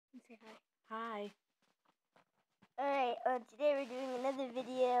Say hi. Hi. Alright, today we're doing another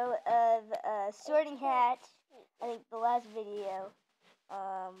video of sorting hat. I think the last video,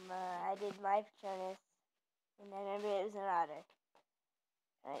 I did my Patronus, and I remember it was an otter.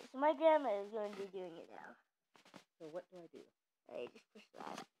 Alright, so my grandma is going to be doing it now. So what do I do? Alright, just push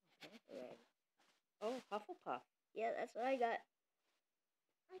that. Okay. Alright. Oh, Hufflepuff. Yeah, that's what I got.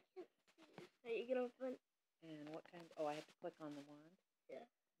 I can't see. Are you gonna open? And what kind? Oh, I have to click on the wand. Yeah.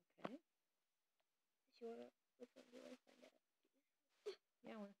 Okay. Which one do you want to find out?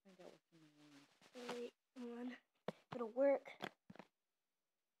 Yeah, I want to find out what's in my wand. Wait, hold on. It'll work.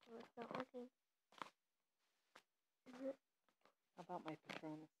 Oh, it's not working. Is it? How about my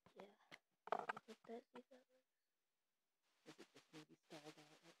Patronus? Yeah. See if that works. Is it just maybe stalled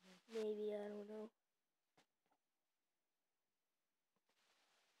out right now? Maybe, I don't know.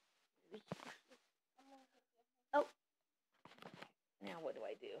 Oh! Now what do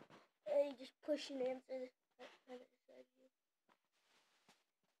I do? Hey, just push and answer.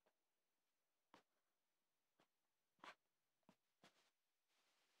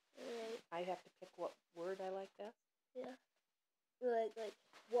 Alright. I have to pick what word I like best? Yeah. Like,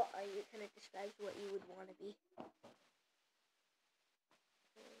 what are you? Kind of describes what you would want to be.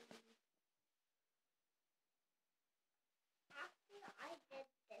 I did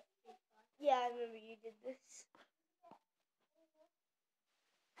this before. Yeah, I remember you did this.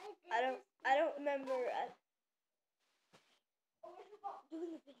 I don't remember.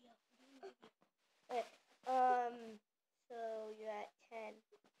 Doing the video. Okay. So you're at 10.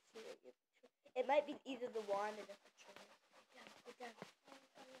 It might be either the wand or the Patronus. Get down.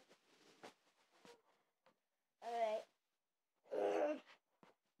 Alright.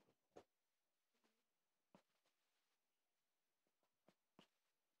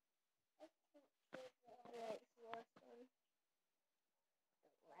 Alright, this is the last one.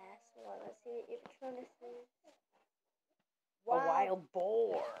 The last one. Let's see what your Patronus is. Wow. A wild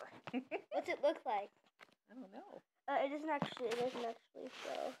boar. What's it look like? I don't know. It doesn't actually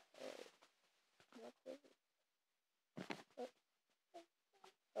show.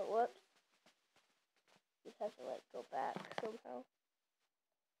 Oh, whoops. You have to go back somehow.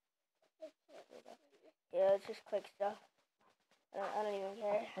 Yeah, let's just click stuff. I don't even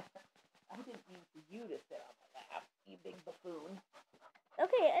care. I didn't mean for you to sit on my lap, you big buffoon.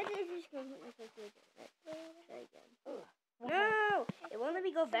 Okay, I just going to try again. Ugh. No! It won't let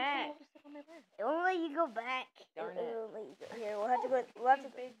me go back. It won't let you go back. Darn it it. won't let you go. Here, we'll have to go. We'll have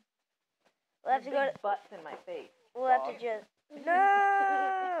to go. Big butts in my face. We'll have to just.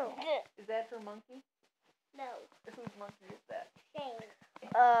 No! Is that her monkey? No. Whose monkey is that? Shane's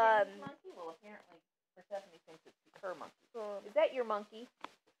monkey? Well, apparently Persephone thinks it's her monkey. Is that your monkey?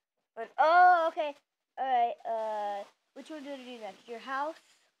 Oh, okay. Alright, which one do you do next? Your house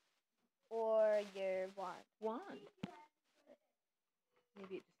or your wand? Wand.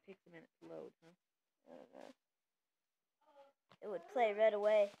 Maybe it just takes a minute to load, huh? I don't know. It would play right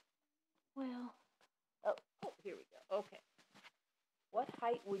away. Well. Oh, here we go. Okay. What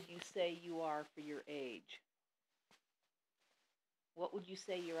height would you say you are for your age? What would you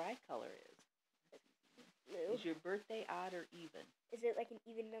say your eye color is? Blue. Is your birthday odd or even? Is it like an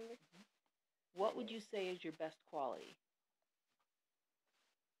even number? Mm-hmm. What would you say is your best quality?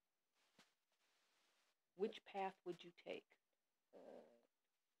 Which path would you take?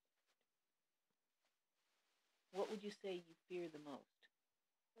 What would you say you fear the most?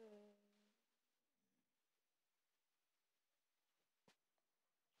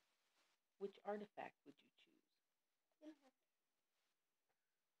 Which artifact would you choose?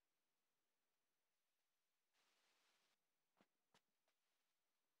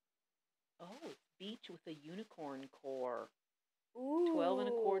 Oh, it's beach with a unicorn core. Ooh. 12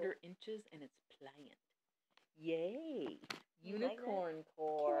 1/4 inches, and it's pliant. Yay! Unicorn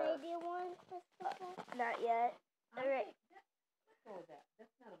core. Can I do one, Christopher? Not yet. Alright.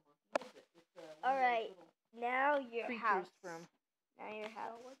 That's not a monkey, is it? It's Alright. Now your house. From. Now your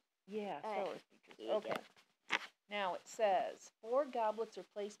house. Yeah, right. so creatures. Okay. Now it says 4 goblets are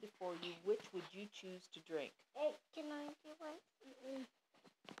placed before you. Which would you choose to drink? Hey, can I do one?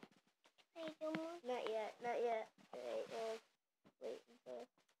 Can I do one? Not yet. Alright, wait until.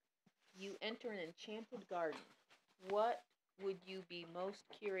 You enter an enchanted garden. What would you be most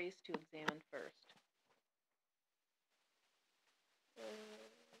curious to examine first?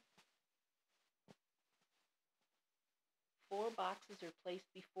 4 boxes are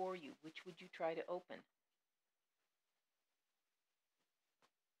placed before you. Which would you try to open?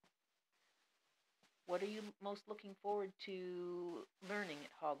 What are you most looking forward to learning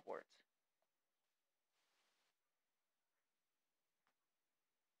at Hogwarts?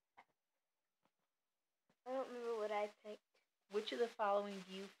 I don't remember what I picked. Which of the following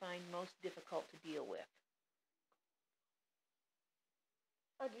do you find most difficult to deal with?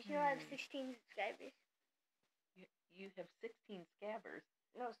 Oh, did you know I have 16 subscribers? You have 16 scabbers.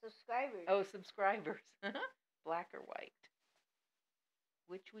 No, subscribers. Oh, subscribers. Black or white?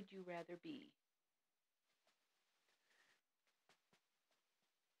 Which would you rather be?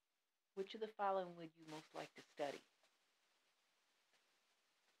 Which of the following would you most like to study?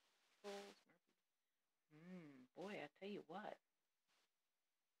 Boy, I tell you what.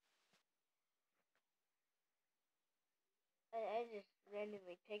 I just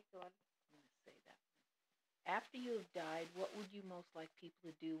randomly picked one. I'm going to say that one. After you have died, what would you most like people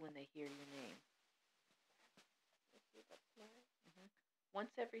to do when they hear your name?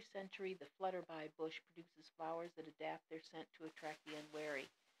 Once every century, the flutterby bush produces flowers that adapt their scent to attract the unwary.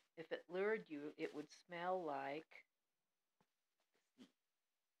 If it lured you, it would smell like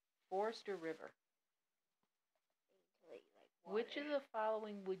forest or river. Which of the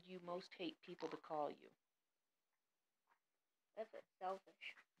following would you most hate people to call you? That's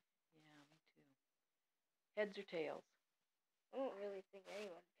selfish. Yeah, me too. Heads or tails? I don't really think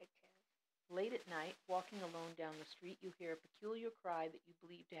anyone picked tails. Late at night, walking alone down the street, you hear a peculiar cry that you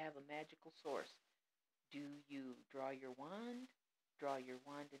believe to have a magical source. Do you draw your wand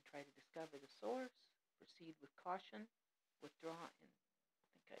and try to discover the source? Proceed with caution? Withdraw and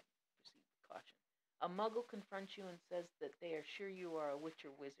I think I'd proceed with caution. A muggle confronts you and says that they are sure you are a witch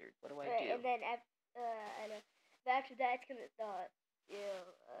or wizard. What do I do? And then after that, it's gonna have to just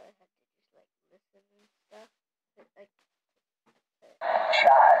like listen and stuff. Like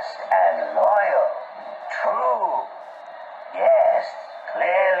just and loyal, true, yes,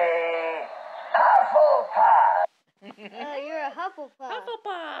 clearly, Hufflepuff. You're a Hufflepuff.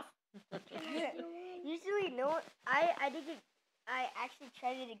 Hufflepuff. Usually, no. I actually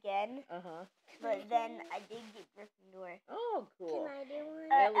tried it again. But then I did get Gryffindor. Oh, cool. Can I do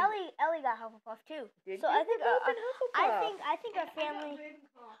one? Ellie got Hufflepuff too. Did so you? I think I think our family.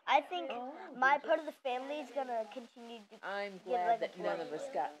 I think my part of the family is gonna continue to. I'm glad that none of us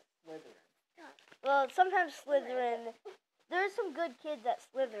got Slytherin. Well, sometimes Slytherin. There's some good kids at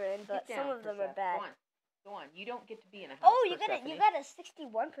Slytherin, but some of them are bad. Go on. You don't get to be in a house. Oh, you got a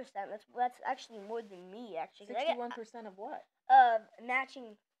 61%. That's actually more than me actually. 61% of what?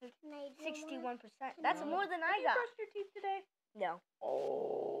 Matching 61%. That's more than I got. Did you brush your teeth today? No.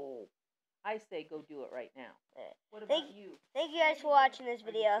 Oh. I say go do it right now. What about you? Thank you guys for watching this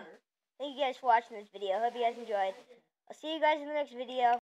video. Thank you guys for watching this video. Hope you guys enjoyed. I'll see you guys in the next video.